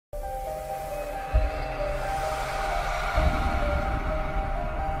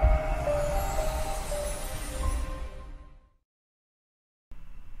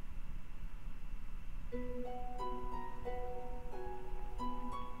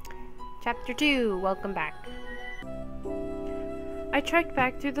Chapter 2, welcome back. I trekked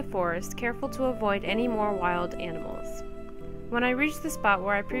back through the forest, careful to avoid any more wild animals. When I reached the spot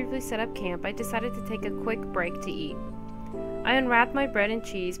where I previously set up camp, I decided to take a quick break to eat. I unwrapped my bread and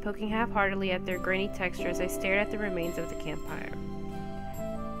cheese, poking half-heartedly at their grainy texture as I stared at the remains of the campfire.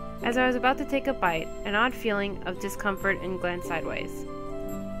 As I was about to take a bite, an odd feeling of discomfort and glanced sideways.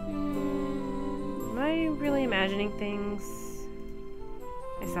 Am I really imagining things?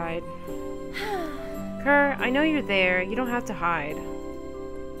 I sighed. Kerr, I know you're there. You don't have to hide.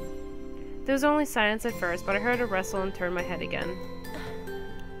 There was only silence at first, but I heard a rustle and turned my head again.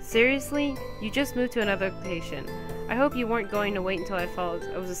 Seriously? You just moved to another location. I hope you weren't going to wait until I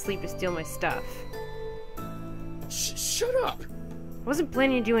was asleep to steal my stuff. Shut up! I wasn't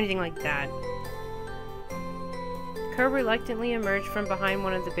planning to do anything like that. Kerr reluctantly emerged from behind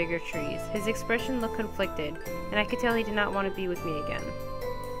one of the bigger trees. His expression looked conflicted, and I could tell he did not want to be with me again.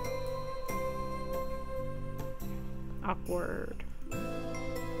 Awkward.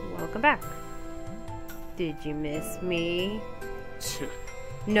 Welcome back. Did you miss me?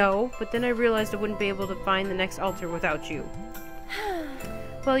 No, but then I realized I wouldn't be able to find the next altar without you.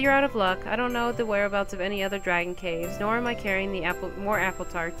 Well, you're out of luck. I don't know the whereabouts of any other dragon caves, nor am I carrying the more apple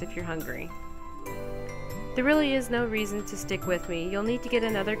tarts if you're hungry. There really is no reason to stick with me. You'll need to get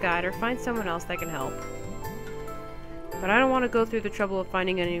another guide or find someone else that can help. But I don't want to go through the trouble of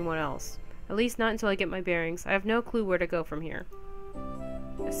finding anyone else. At least not until I get my bearings. I have no clue where to go from here.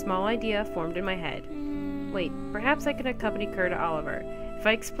 A small idea formed in my head. Wait, perhaps I can accompany Kerr to Oliver. If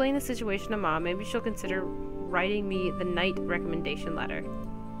I explain the situation to Mom, maybe she'll consider writing me the night recommendation letter.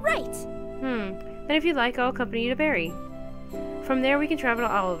 Right! Then if you'd like, I'll accompany you to Barry. From there we can travel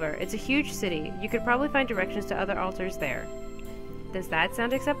to Oliver. It's a huge city. You could probably find directions to other altars there. Does that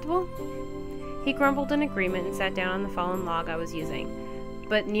sound acceptable? He grumbled in agreement and sat down on the fallen log I was using,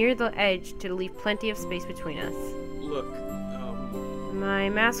 but near the edge to leave plenty of space between us. Look, My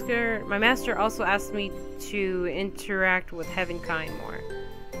master also asked me to interact with Heavenkind more.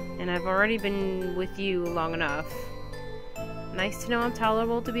 And I've already been with you long enough. Nice to know I'm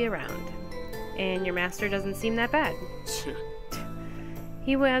tolerable to be around. And your master doesn't seem that bad.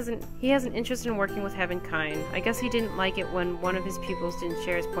 He has an interest in working with Heavenkind. I guess he didn't like it when one of his pupils didn't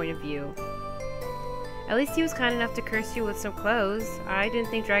share his point of view. At least he was kind enough to curse you with some clothes. I didn't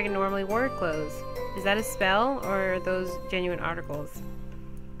think Dragon normally wore clothes. Is that a spell, or are those genuine articles?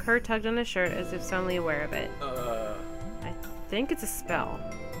 Kerr tugged on his shirt as if suddenly aware of it. I think it's a spell.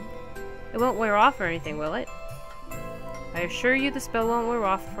 It won't wear off or anything, will it? I assure you the spell won't wear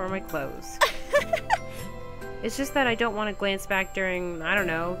off for my clothes. It's just that I don't want to glance back during, I don't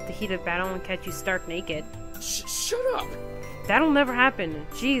know, the heat of battle and catch you stark naked. Shut up! That'll never happen.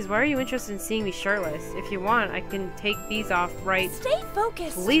 Jeez, why are you interested in seeing me shirtless? If you want, I can take these off right... Stay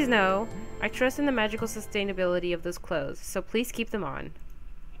focused! Please no! I trust in the magical sustainability of those clothes, so please keep them on.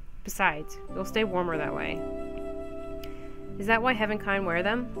 Besides, you'll stay warmer that way. Is that why Heavenkind wear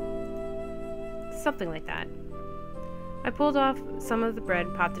them? Something like that. I pulled off some of the bread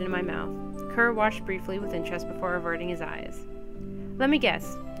and popped it in my mouth. Kerr watched briefly with interest before averting his eyes. Let me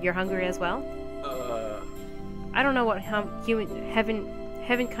guess, you're hungry as well? I don't know what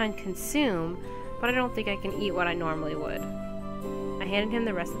Heavenkind consume, but I don't think I can eat what I normally would. I handed him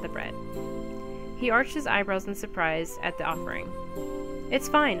the rest of the bread. He arched his eyebrows in surprise at the offering. It's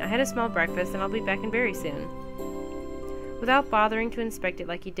fine, I had a small breakfast and I'll be back in very soon. Without bothering to inspect it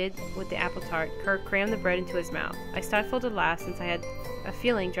like he did with the apple tart, Kerr crammed the bread into his mouth. I stifled a laugh since I had a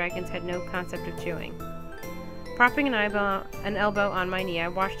feeling dragons had no concept of chewing. Propping an elbow on my knee, I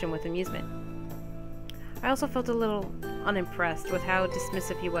watched him with amusement. I also felt a little unimpressed with how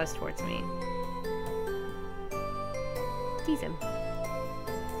dismissive he was towards me. Tease him.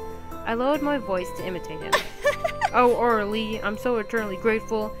 I lowered my voice to imitate him. Oh, Auralee, I'm so eternally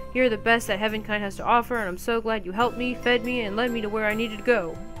grateful. You're the best that Heavenkind has to offer, and I'm so glad you helped me, fed me, and led me to where I needed to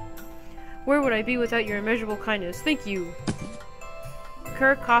go. Where would I be without your immeasurable kindness? Thank you.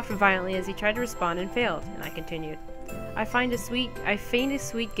 Kerr coughed violently as he tried to respond and failed, and I continued. I feigned a sweet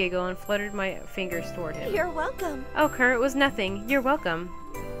giggle and fluttered my fingers toward him. You're welcome. Oh, Kerr, it was nothing. You're welcome.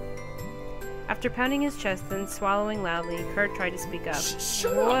 After pounding his chest and swallowing loudly, Kerr tried to speak up.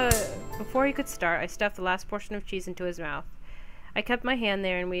 Shut up! Before he could start, I stuffed the last portion of cheese into his mouth. I kept my hand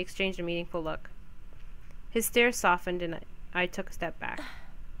there and we exchanged a meaningful look. His stare softened and I took a step back.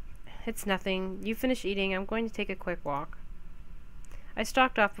 It's nothing. You finish eating. I'm going to take a quick walk. I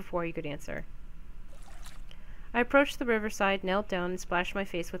stalked off before he could answer. I approached the riverside, knelt down, and splashed my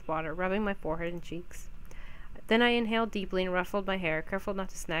face with water, rubbing my forehead and cheeks. Then I inhaled deeply and ruffled my hair, careful not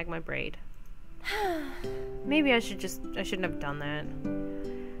to snag my braid. Maybe I shouldn't have done that.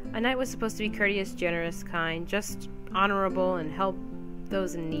 A knight was supposed to be courteous, generous, kind, just honorable, and help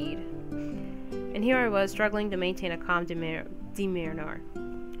those in need. And here I was, struggling to maintain a calm demeanor.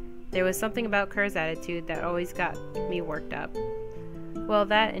 There was something about Kerr's attitude that always got me worked up. Well,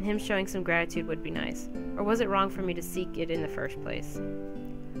 that and him showing some gratitude would be nice. Or was it wrong for me to seek it in the first place?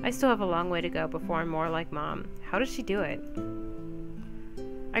 I still have a long way to go before I'm more like Mom. How does she do it?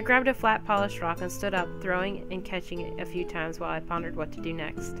 I grabbed a flat, polished rock and stood up, throwing and catching it a few times while I pondered what to do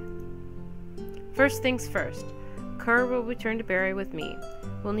next. First things first. Kerr will return to Barry with me.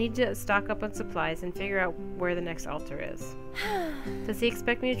 We'll need to stock up on supplies and figure out where the next altar is. Does he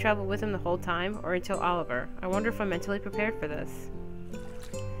expect me to travel with him the whole time, or until Oliver? I wonder if I'm mentally prepared for this.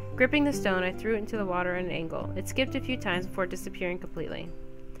 Gripping the stone, I threw it into the water at an angle. It skipped a few times before disappearing completely.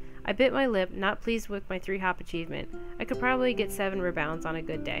 I bit my lip, not pleased with my 3-hop achievement. I could probably get 7 rebounds on a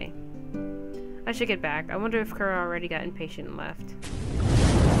good day. I should get back. I wonder if Kerr already got impatient and left.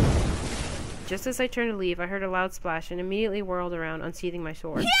 Just as I turned to leave, I heard a loud splash and immediately whirled around, unsheathing my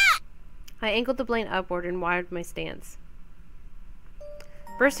sword. I angled the blade upward and wired my stance.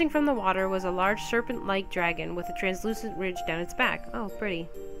 Bursting from the water was a large serpent-like dragon with a translucent ridge down its back. Oh, pretty.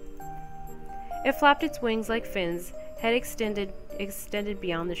 It flapped its wings like fins, head extended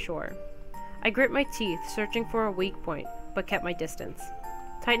beyond the shore. I gripped my teeth, searching for a weak point, but kept my distance.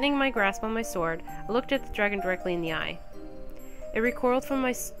 Tightening my grasp on my sword, I looked at the dragon directly in the eye. It recoiled from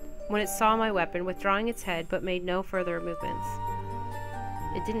when it saw my weapon, withdrawing its head, but made no further movements.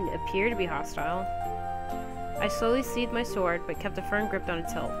 It didn't appear to be hostile. I slowly seized my sword, but kept a firm grip on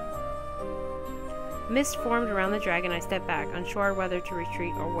its hilt. Mist formed around the dragon. I stepped back, unsure whether to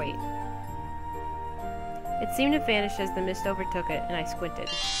retreat or wait. It seemed to vanish as the mist overtook it, and I squinted.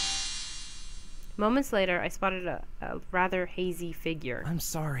 Moments later, I spotted a rather hazy figure. I'm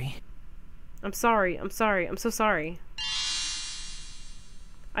sorry. I'm sorry, I'm so sorry.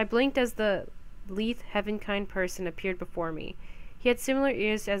 I blinked as the lithe, heaven-kind person appeared before me. He had similar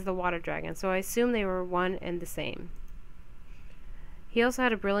ears as the water dragon, so I assumed they were one and the same. He also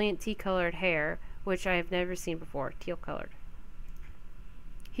had a brilliant tea-colored hair, which I have never seen before, teal-colored.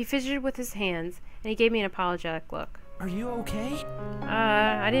 He fidgeted with his hands, and he gave me an apologetic look. Are you okay?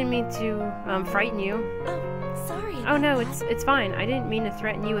 I didn't mean to, frighten you. Oh, sorry. Oh no, it's fine. I didn't mean to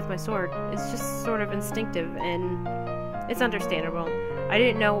threaten you with my sword. It's just sort of instinctive, and it's understandable. I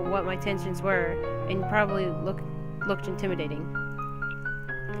didn't know what my intentions were, and probably looked intimidating.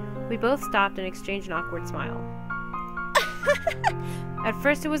 We both stopped and exchanged an awkward smile. At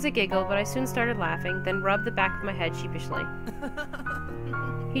first it was a giggle, but I soon started laughing, then rubbed the back of my head sheepishly.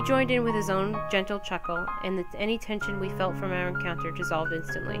 He joined in with his own gentle chuckle, and any tension we felt from our encounter dissolved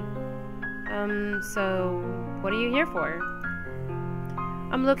instantly. So what are you here for?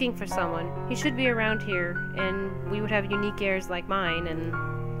 I'm looking for someone. He should be around here, and we would have unique heirs like mine, and...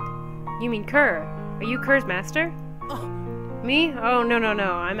 You mean Kerr? Are you Kerr's master? Oh. Me? Oh, no.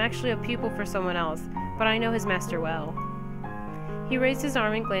 I'm actually a pupil for someone else, but I know his master well. He raised his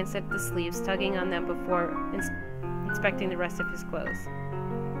arm and glanced at the sleeves, tugging on them before inspecting the rest of his clothes.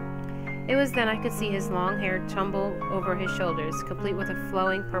 It was then I could see his long hair tumble over his shoulders, complete with a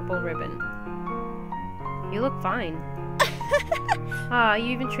flowing purple ribbon. You look fine. Ah,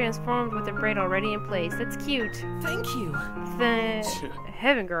 you even transformed with a braid already in place. That's cute. Thank you.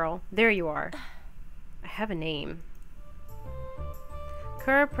 Heaven girl, there you are. I have a name.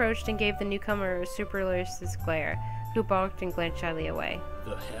 Kerr approached and gave the newcomer a supercilious glare, who balked and glanced shyly away.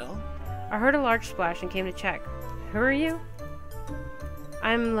 The hell? I heard a large splash and came to check. Who are you?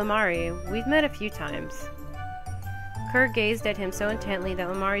 I'm Ilmari. We've met a few times. Kerr gazed at him so intently that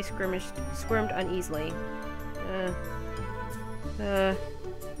Ilmari squirmed uneasily.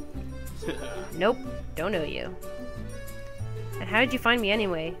 Nope, don't know you. And how did you find me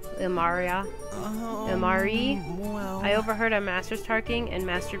anyway, Ilmari? Well... I overheard our masters talking, and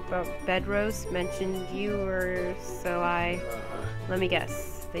Master Bedrose mentioned you were, so I... Let me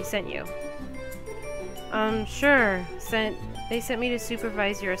guess. They sent you. Sure. They sent me to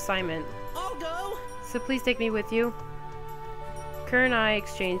supervise your assignment. I'll go! So please take me with you. Kerr and I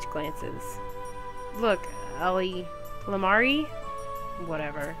exchanged glances. Look, Ilmari?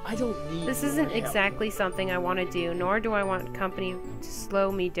 Whatever. I don't need This your isn't help. exactly something I want to do, nor do I want company to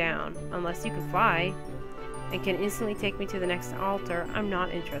slow me down. Unless you can fly and can instantly take me to the next altar, I'm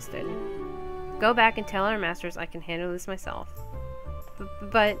not interested. Go back and tell our masters I can handle this myself.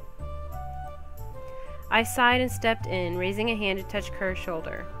 But... I sighed and stepped in, raising a hand to touch Kerr's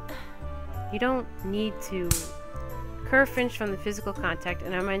shoulder. You don't need to... Kerr flinched from the physical contact,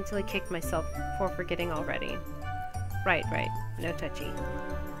 and I mentally kicked myself for forgetting already. Right. No touchy.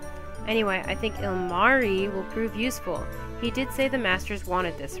 Anyway, I think Ilmari will prove useful. He did say the masters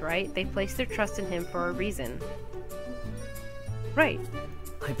wanted this, right? They placed their trust in him for a reason. Right.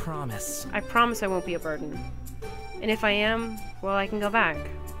 I promise. I promise I won't be a burden. And if I am, well, I can go back.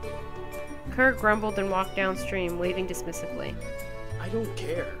 Kerr grumbled and walked downstream, waving dismissively. I don't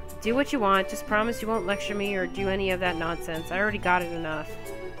care. Do what you want, just promise you won't lecture me or do any of that nonsense. I already got it enough.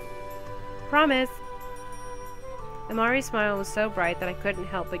 Promise! Ilmari's smile was so bright that I couldn't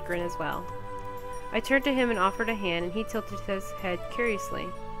help but grin as well. I turned to him and offered a hand, and he tilted his head curiously.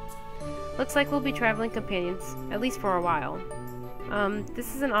 Looks like we'll be traveling companions, at least for a while.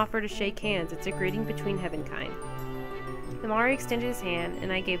 This is an offer to shake hands. It's a greeting between heavenkind. Ilmari extended his hand,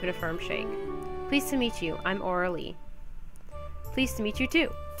 and I gave it a firm shake. Pleased to meet you. I'm Auralee. Pleased to meet you too.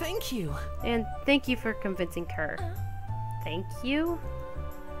 Thank you. And thank you for convincing Kerr. Thank you?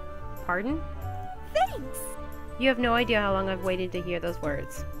 Pardon? Thanks! You have no idea how long I've waited to hear those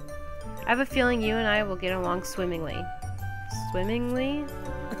words. I have a feeling you and I will get along swimmingly. Swimmingly?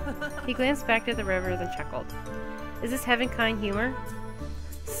 He glanced back at the river, then chuckled. Is this heavenkind humor?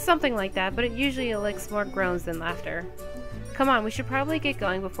 Something like that, but it usually elicits more groans than laughter. Come on, we should probably get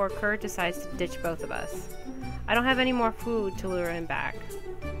going before Kerr decides to ditch both of us. I don't have any more food to lure him back.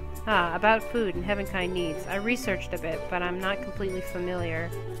 Ah, about food and heavenkind needs. I researched a bit, but I'm not completely familiar.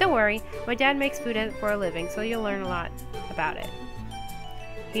 Don't worry, my dad makes food for a living, so you'll learn a lot about it.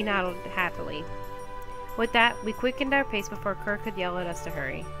 He nodded happily. With that, we quickened our pace before Kerr could yell at us to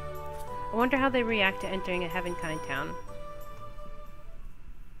hurry. I wonder how they react to entering a heavenkind town.